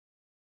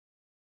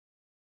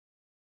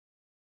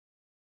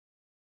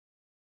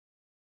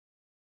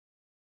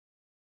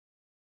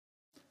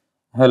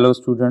Hello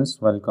students,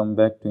 welcome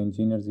back to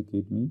Engineers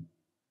Academy.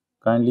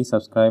 Kindly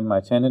subscribe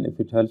my channel if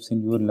it helps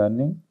in your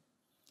learning.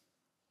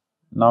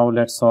 Now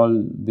let's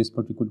solve this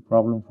particular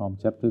problem from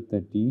chapter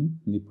 13.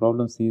 The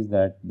problem says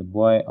that the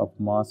boy of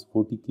mass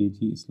 40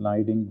 kg is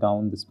sliding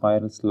down the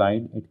spiral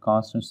slide at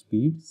constant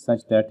speed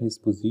such that his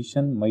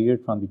position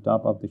measured from the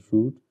top of the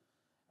chute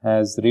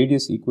has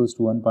radius equals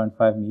to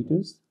 1.5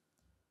 meters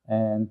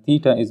and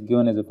theta is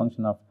given as a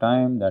function of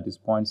time, that is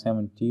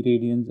 0.7 t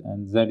radians,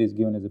 and z is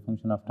given as a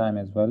function of time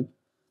as well.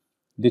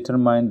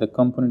 Determine the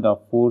component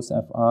of force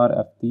Fr,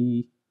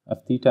 Fθ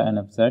and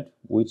Fz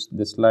which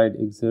the slide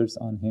exerts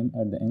on him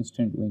at the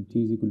instant when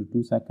t is equal to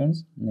 2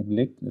 seconds.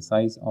 Neglect the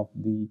size of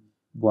the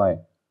boy.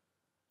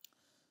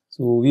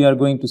 So we are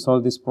going to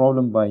solve this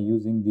problem by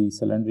using the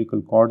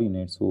cylindrical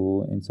coordinates.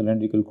 So in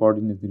cylindrical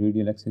coordinates, the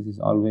radial axis is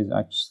always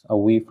acts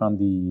away from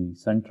the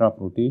center of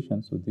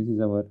rotation. So this is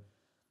the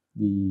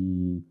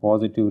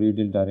positive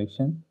radial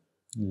direction.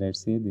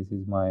 Let's say this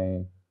is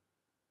my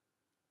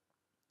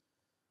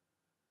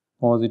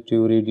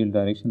positive radial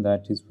direction,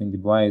 that is when the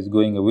boy is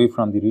going away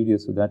from the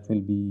radius, so that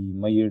will be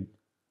measured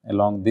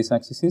along this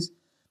axis.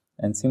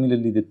 And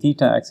similarly the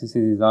theta axis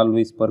is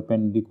always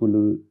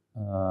perpendicular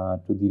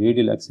to the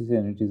radial axis,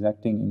 and it is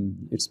acting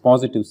in its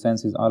positive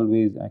sense is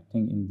always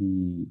acting in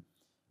the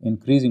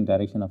increasing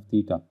direction of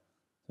theta.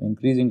 So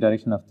increasing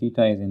direction of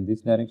theta is in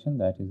this direction,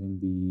 that is in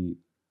the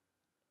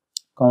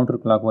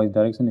counterclockwise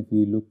direction if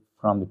we look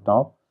from the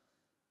top.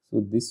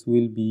 So this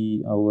will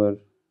be our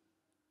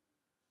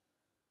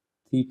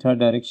theta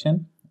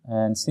direction,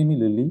 and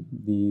similarly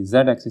the z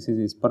axis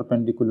is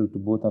perpendicular to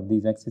both of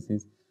these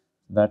axes,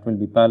 that will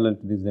be parallel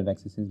to this z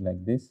axis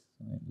like this.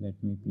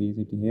 Let me place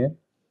it here.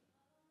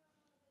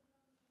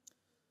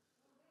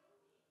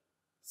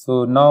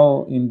 So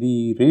now in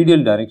the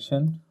radial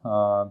direction,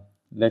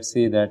 let's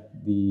say that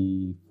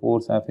the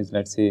force F is,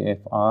 let's say,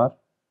 Fr,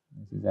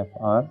 this is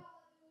Fr,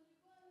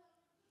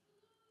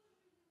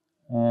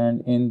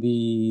 and in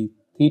the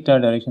theta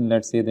direction,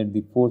 let's say that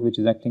the force which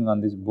is acting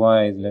on this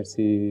boy is, let's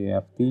say,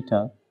 F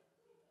theta,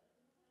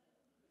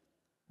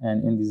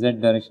 and in the z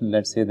direction,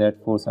 let's say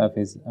that force F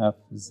is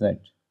Fz.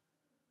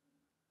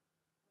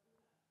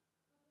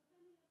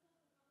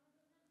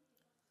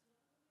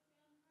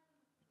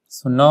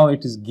 So now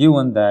it is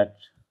given that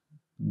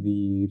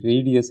the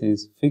radius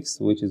is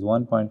fixed, which is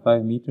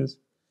 1.5 meters.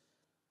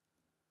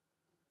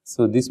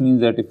 So this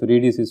means that if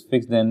radius is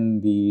fixed,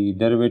 then the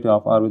derivative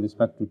of r with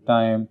respect to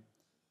time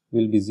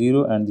will be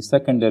 0, and the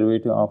second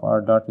derivative of r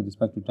dot with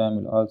respect to time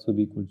will also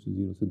be equal to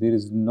 0. So there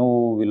is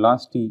no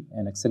velocity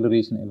and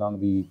acceleration along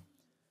the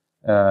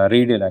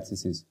radial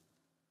axis.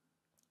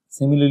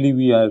 Similarly,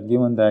 we are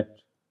given that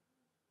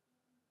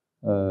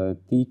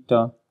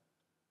theta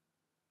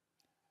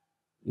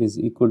is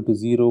equal to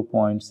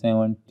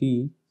 0.7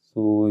 t.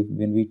 So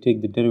when we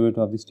take the derivative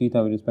of this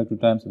theta with respect to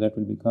time, so that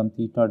will become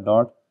theta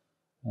dot,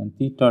 and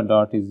theta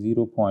dot is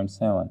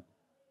 0.7,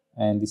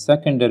 and the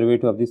second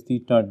derivative of this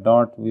theta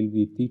dot will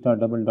be theta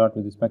double dot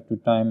with respect to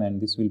time,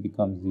 and this will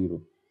become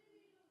 0.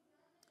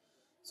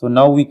 So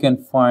now we can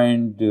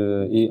find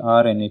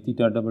AR and a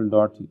theta double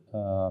dot,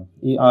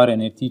 AR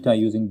and a theta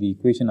using the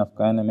equation of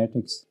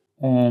kinematics,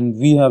 and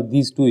we have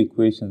these two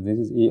equations. This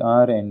is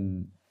AR,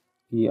 and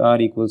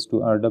AR equals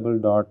to R double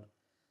dot.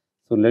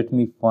 So let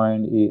me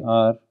find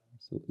AR.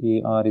 So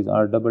AR is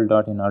R double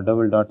dot, and R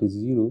double dot is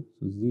 0.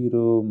 So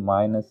 0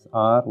 minus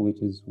R,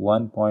 which is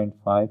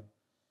 1.5,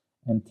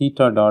 and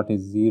theta dot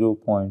is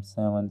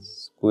 0.7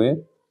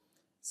 square.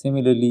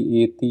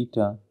 Similarly, A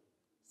theta,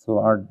 so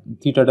our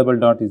theta double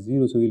dot is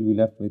 0, so we will be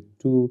left with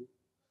 2.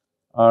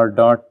 R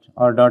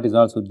dot is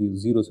also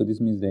 0, so this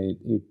means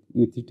that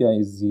A theta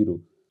is 0.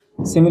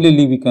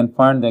 Similarly, we can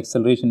find the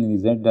acceleration in the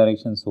z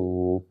direction.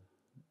 So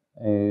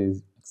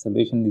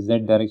acceleration in the z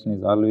direction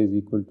is always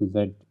equal to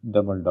z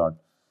double dot.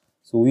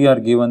 So we are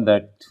given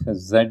that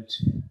z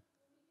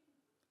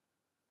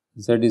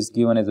is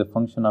given as a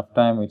function of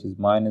time, which is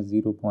minus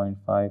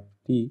 0.5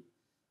 t.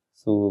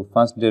 So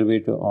first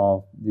derivative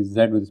of this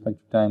z with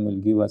respect to time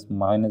will give us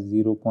minus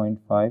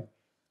 0.5,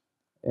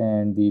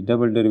 and the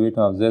double derivative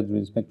of z with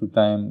respect to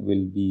time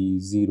will be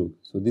 0.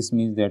 So this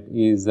means that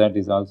Az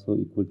is also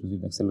equal to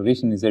 0.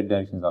 Acceleration in z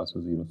direction is also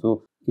 0.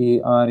 So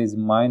Ar is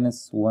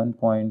minus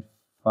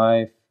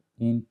 1.5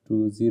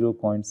 into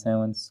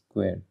 0.7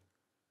 squared.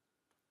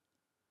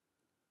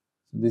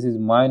 So this is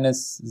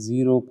minus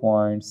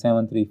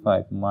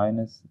 0.735,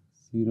 minus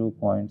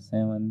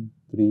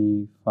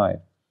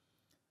 0.735,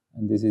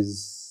 and this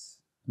is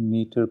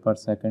meter per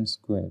second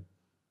square.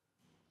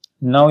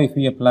 Now if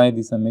we apply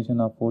the summation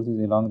of forces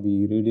along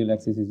the radial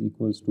axis is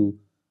equals to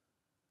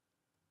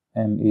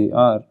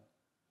MAR.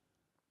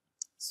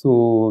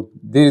 So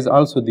there is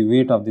also the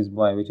weight of this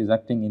boy which is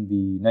acting in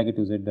the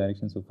negative z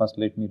direction. So first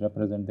let me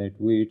represent that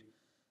weight.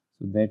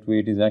 So that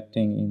weight is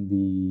acting in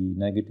the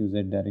negative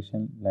z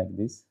direction like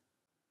this.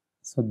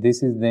 So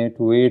this is that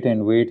weight,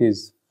 and weight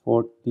is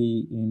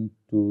 40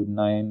 into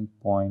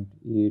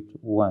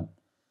 9.81.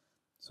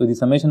 So the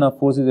summation of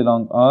forces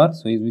along R,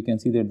 so as we can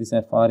see that this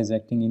Fr is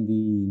acting in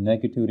the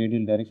negative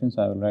radial direction,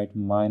 so I will write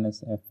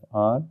minus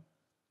Fr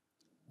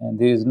and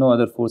there is no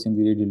other force in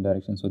the radial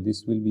direction. So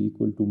this will be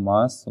equal to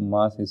mass. So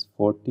mass is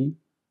 40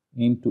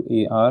 into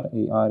AR.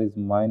 AR is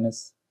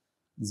minus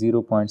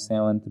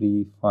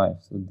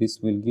 0.735. So this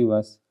will give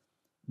us,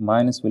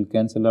 minus will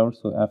cancel out.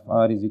 So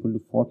FR is equal to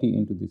 40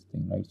 into this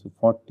thing, right? So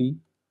 40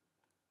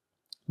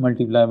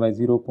 multiplied by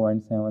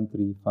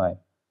 0.735.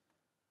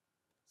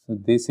 So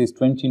this is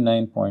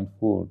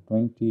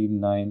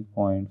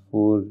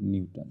 29.4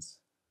 newtons.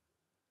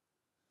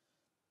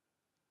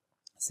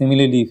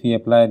 Similarly, if we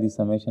apply the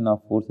summation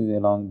of forces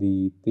along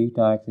the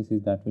theta axis,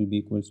 that will be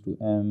equals to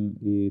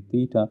ma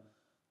theta.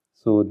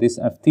 So this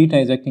F theta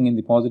is acting in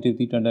the positive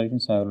theta direction,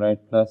 so I will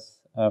write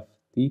plus F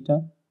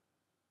theta,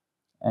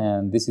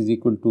 and this is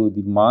equal to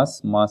the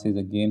mass. Mass is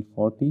again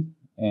 40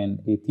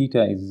 and a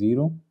theta is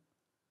 0.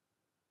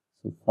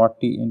 So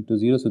 40 into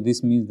 0. So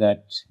this means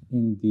that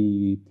in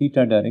the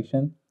theta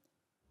direction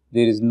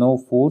there is no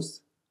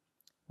force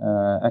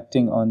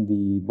acting on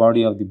the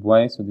body of the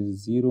buoy. So this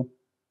is 0.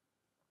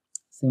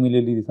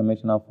 Similarly, the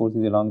summation of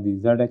forces along the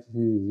z axis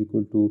is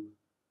equal to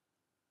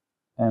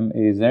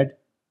MAZ,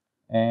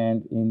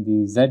 and in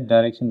the z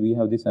direction we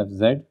have this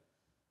Fz.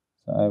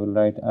 So I will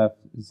write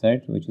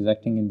Fz, which is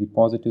acting in the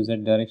positive z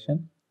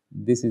direction.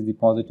 This is the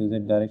positive z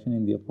direction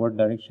in the upward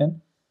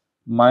direction,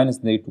 minus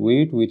that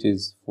weight, which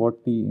is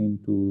 40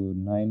 into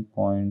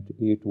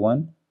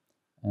 9.81,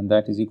 and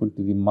that is equal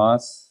to the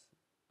mass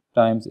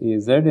times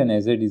Az, and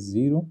Az is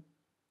 0.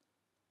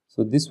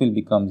 So this will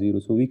become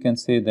 0. So we can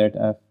say that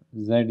Fz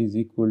is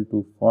equal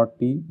to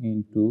 40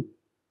 into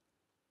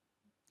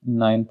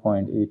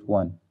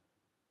 9.81.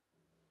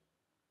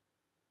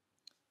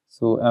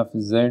 So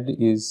Fz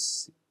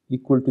is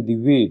equal to the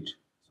weight.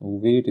 So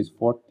weight is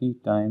 40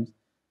 times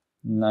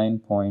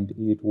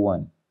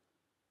 9.81.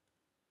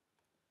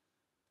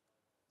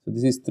 So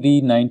this is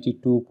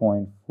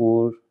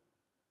 392.4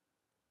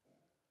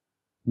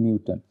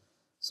 Newton.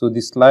 So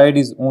the slide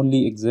is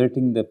only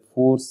exerting the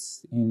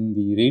force in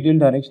the radial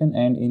direction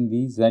and in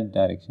the z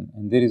direction,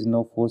 and there is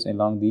no force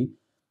along the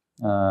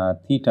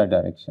theta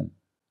direction.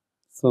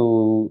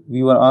 So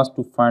we were asked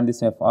to find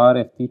this Fr,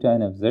 F theta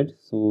and Fz.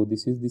 So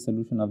this is the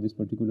solution of this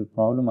particular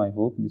problem. I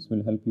hope this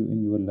will help you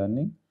in your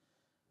learning.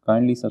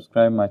 Kindly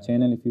subscribe my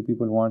channel if you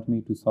people want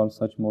me to solve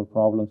such more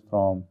problems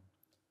from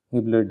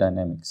Hibbeler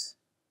Dynamics.